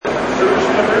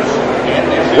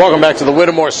Welcome back to the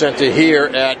Whittemore Center here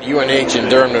at UNH in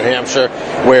Durham, New Hampshire,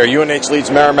 where UNH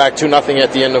leads Merrimack 2-0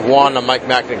 at the end of one. I'm Mike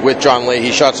Macknick with John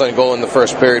Leahy. Shots on goal in the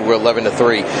first period were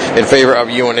 11-3 in favor of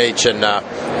UNH, and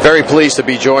very pleased to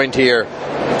be joined here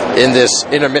in this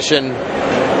intermission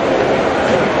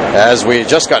as we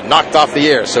just got knocked off the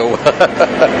air. So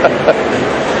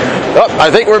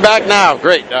I think we're back now.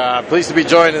 Great. Pleased to be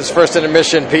joined in this first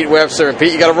intermission, Pete Webster. And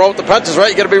Pete, you got to roll with the punches, right?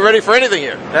 You got to be ready for anything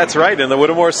here. That's right. In the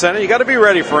Whittemore Center, you got to be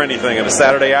ready for anything on a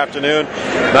Saturday afternoon.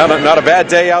 Not a bad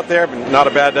day out there, but not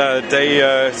a bad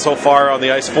day so far on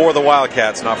the ice for the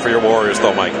Wildcats, not for your Warriors,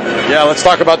 though, Mike. Yeah, let's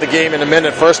talk about the game in a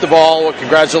minute. First of all,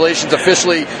 congratulations,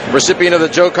 officially recipient of the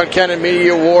Joe Conkennon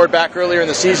Media Award back earlier in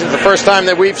the season. It's the first time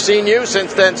that we've seen you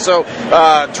since then, so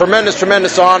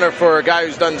tremendous honor for a guy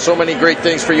who's done so many great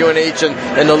things for UNH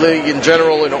and the league in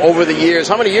general and over the years.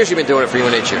 How many years have you been doing it for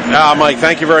UNH here? Mike,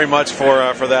 thank you very much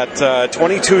for that.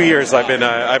 22 years I've been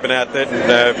at it,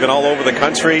 and I've been all over the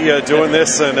country doing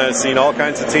this, and seen all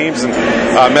kinds of teams, and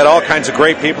met all kinds of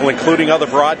great people, including other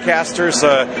broadcasters.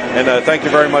 And thank you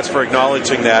very much for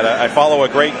acknowledging that. I follow a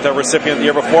great recipient the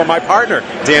year before, my partner,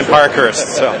 Dan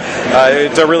Parkhurst. So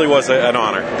it really was an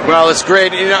honor. Well, it's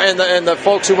great. And the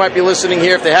folks who might be listening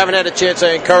here, if they haven't had a chance,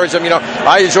 I encourage them.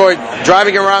 I enjoy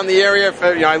driving around the area.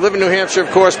 I live in New Hampshire,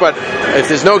 of course, but if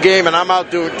there's no game and I'm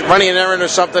out running an errand or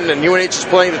something, and UNH is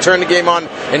playing to turn the game on,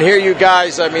 and here you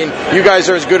guys, you guys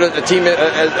are as good a team,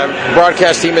 a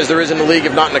broadcast team as there is in the league,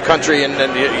 if not in the country, and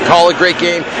you call a great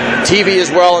game. TV as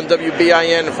well on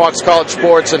WBIN and Fox College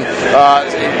Sports, and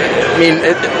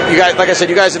you guys, like I said,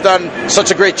 you guys have done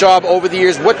such a great job over the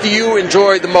years. What do you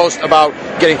enjoy the most about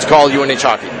getting to call UNH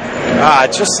hockey?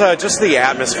 Just the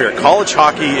atmosphere. College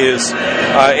hockey is,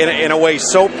 in a way,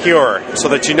 so pure, so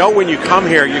that when you come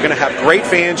here, you're going to have great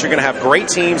fans, you're going to have great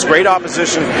teams, great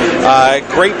opposition,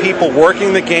 great people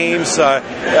working the games.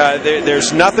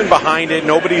 There's nothing behind it.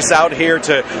 Nobody's out here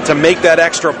to make that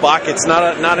extra buck. It's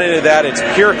not any of that. It's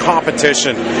pure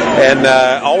competition. And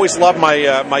always loved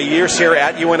my years here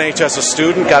at UNH as a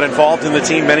student. Got involved in the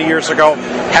team many years ago.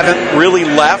 Haven't really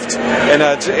left. And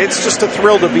it's just a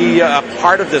thrill to be a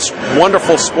part of this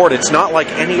wonderful sport. It's not like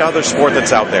any other sport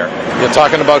that's out there. You're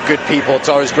talking about good people. It's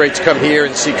always great to come here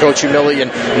and see Coach Umile,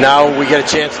 and now we get a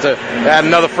chance to add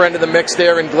another friend to the mix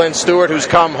there in Glenn Stewart, who's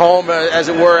come home, as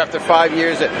it were, after 5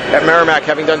 years at Merrimack,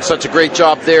 having done such a great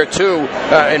job there, too,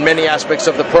 in many aspects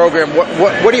of the program.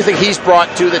 What do you think he's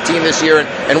brought to the team this year,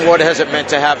 and what has it meant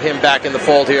to have him back in the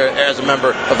fold here as a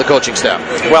member of the coaching staff?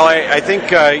 Well, I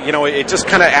think, it just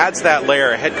kind of adds that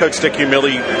layer. Head coach Dick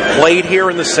Umile played here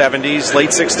in the 70s,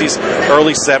 late 60s,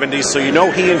 early 70s, so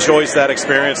he enjoys that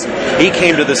experience. He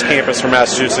came to this campus from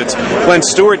Massachusetts. Glenn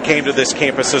Stewart came to this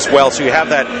campus as well, so you have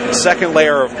that second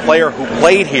layer of player who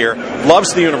played here,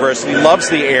 loves the university, loves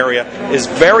the area, is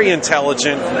very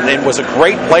intelligent, and was a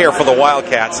great player for the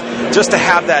Wildcats. Just to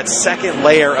have that second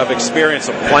layer of experience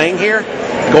of playing here,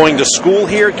 going to school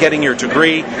here, getting your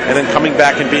degree, and then coming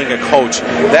back and being a coach.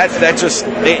 That just,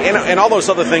 and all those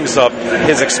other things of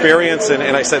his experience,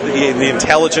 and I said the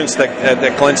intelligence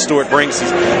that Glenn Stewart brings.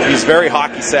 He's very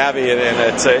hockey savvy, and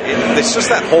it's just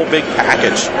that whole big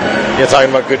package. You're talking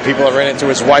about good people. I ran into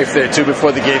his wife there too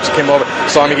before the game. She came over,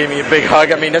 saw me, gave me a big hug.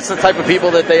 That's the type of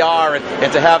people that they are,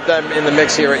 and to have them in the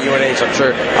mix here at UNH, I'm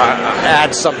sure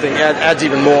adds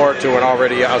even more to an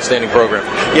already outstanding program.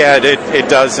 Yeah, it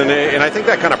does, and I think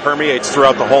that kind of permeates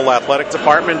throughout the whole athletic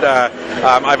department.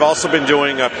 I've also been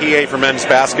doing a PA for men's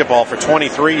basketball for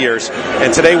 23 years,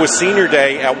 and today was senior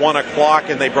day at 1 o'clock,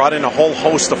 and they brought in a whole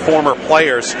host of former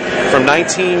players from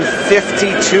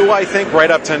 1952, I think,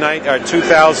 right up to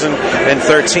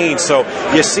 2013. So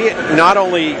you see it not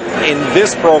only in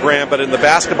this program, but in the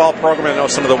basketball program. I know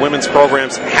some of the women's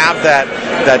programs have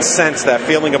that sense, that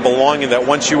feeling of belonging, that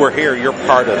once you are here, you're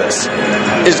part of this.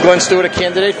 Is Glenn Stewart a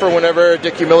candidate for whenever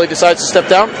Dick Umile decides to step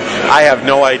down? I have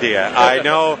no idea. I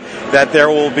know that there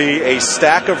will be a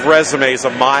stack of resumes a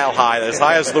mile high, as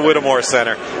high as the Whittemore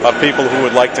Center, of people who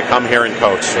would like to come here and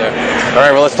coach. Yeah. All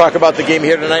right, well, let's talk about the game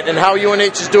here tonight and how UNH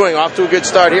is doing. Off to a good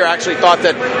start here. I actually thought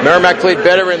that Merrimack played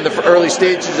better in the early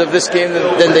stages of this game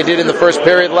than they did in the first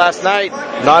period last night.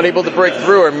 Not able to break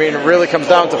through. It really comes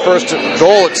down to first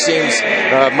goal, it seems.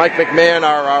 Mike McMahon,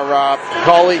 our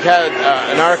colleague, had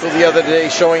an article the other day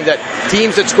showing that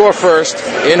teams that score first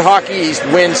in Hockey East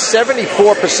win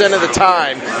 74% of the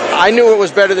time. I knew it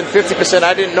was better than 50%.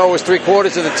 I didn't know it was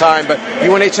three-quarters of the time, but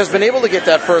UNH has been able to get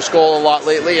that first goal a lot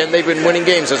lately, and they've been winning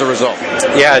games as a result.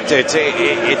 Yeah,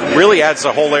 it really adds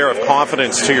a whole layer of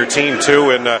confidence to your team,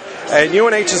 too, and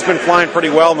UNH has been flying pretty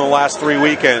well in the last 3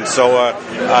 weekends, so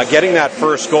getting that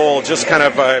first goal just kind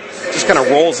of drive, just kind of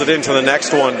rolls it into the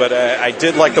next one. But I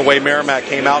did like the way Merrimack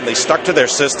came out, and they stuck to their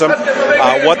system.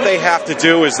 What they have to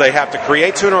do is they have to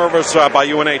create turnovers by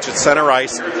UNH at center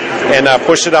ice and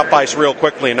push it up ice real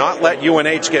quickly, and not let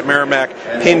UNH get Merrimack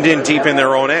pinned in deep in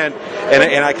their own end.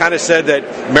 And I kind of said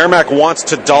that Merrimack wants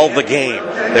to dull the game.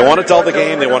 They want to dull the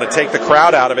game. They want to take the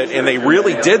crowd out of it, and they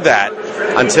really did that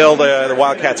until the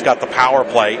Wildcats got the power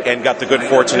play and got the good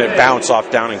fortunate bounce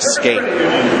off Downing's skate. All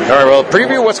right, well,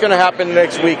 preview what's going to happen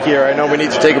next week here. I know we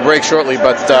need to take a break shortly,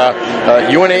 but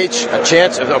UNH, a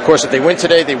chance, of course, if they win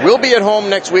today, they will be at home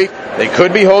next week. They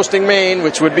could be hosting Maine,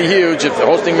 which would be huge if they're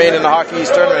hosting Maine in the Hockey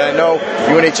East tournament. I know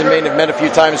UNH and Maine have met a few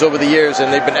times over the years,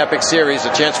 and they've been epic series,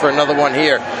 a chance for another one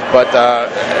here. But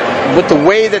with the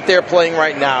way that they're playing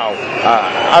right now,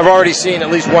 I've already seen at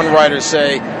least one writer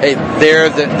say, hey, they're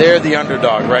the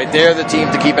underdog, right? They're the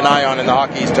team to keep an eye on in the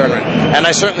Hockey East tournament. And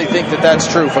I certainly think that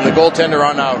that's true. From the goaltender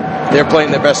on out, they're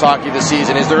playing their best hockey this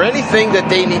season. Is there anything that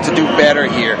they need to do better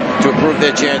here to improve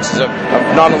their chances of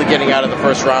not only getting out of the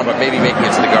first round, but maybe making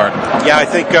it to the Garden? Yeah, I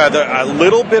think a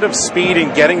little bit of speed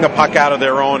in getting the puck out of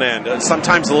their own end.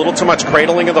 Sometimes a little too much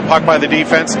cradling of the puck by the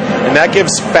defense, and that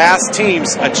gives fast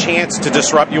teams a chance to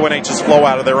disrupt UNH's flow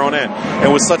out of their own end.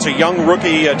 And with such a young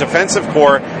rookie defensive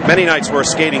core, many nights we're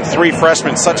skating three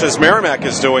freshmen, such as Merrimack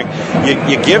is doing.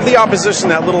 You give the opposition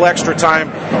that little extra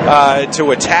time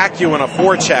to attack you in a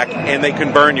forecheck, and they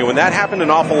can burn you. And that happened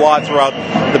an awful lot throughout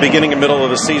the beginning and middle of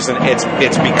the season.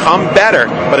 It's become better,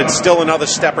 but it's still another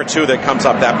step or two that comes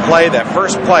up. That play, that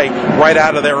first play, right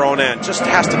out of their own end, just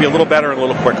has to be a little better and a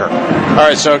little quicker. All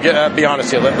right, so be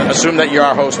honest here. Assume that you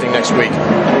are hosting next week.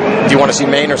 Do you want to see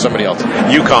Maine or somebody else?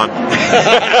 UConn.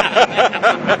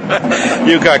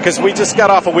 UConn, because we just got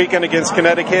off a weekend against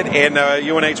Connecticut, and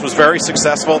UNH was very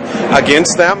successful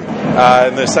against them.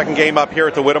 In the second game up here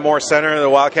at the Whittemore Center, the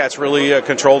Wildcats really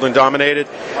controlled and dominated.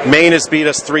 Maine has beat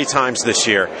us 3 times this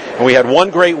year. And we had one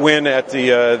great win at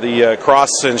the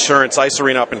Cross Insurance Ice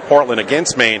Arena up in Portland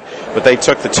against Maine, but they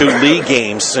took the 2 league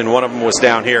games, and one of them was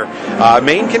down here.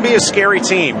 Maine can be a scary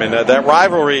team, and that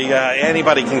rivalry,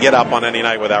 anybody can get up on any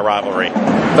night with that rivalry.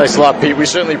 Thanks a lot, Pete. We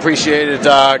certainly appreciate it.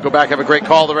 Go back, have a great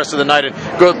call the rest of the night, and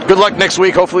good luck next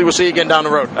week. Hopefully we'll see you again down the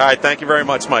road. All right, thank you very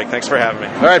much, Mike. Thanks for having me.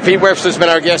 All right, Pete Webster's been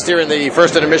our guest here in the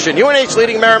first intermission. UNH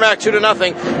leading Merrimack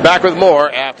 2-0. Back with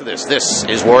more after this. This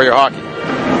is Warrior Hockey.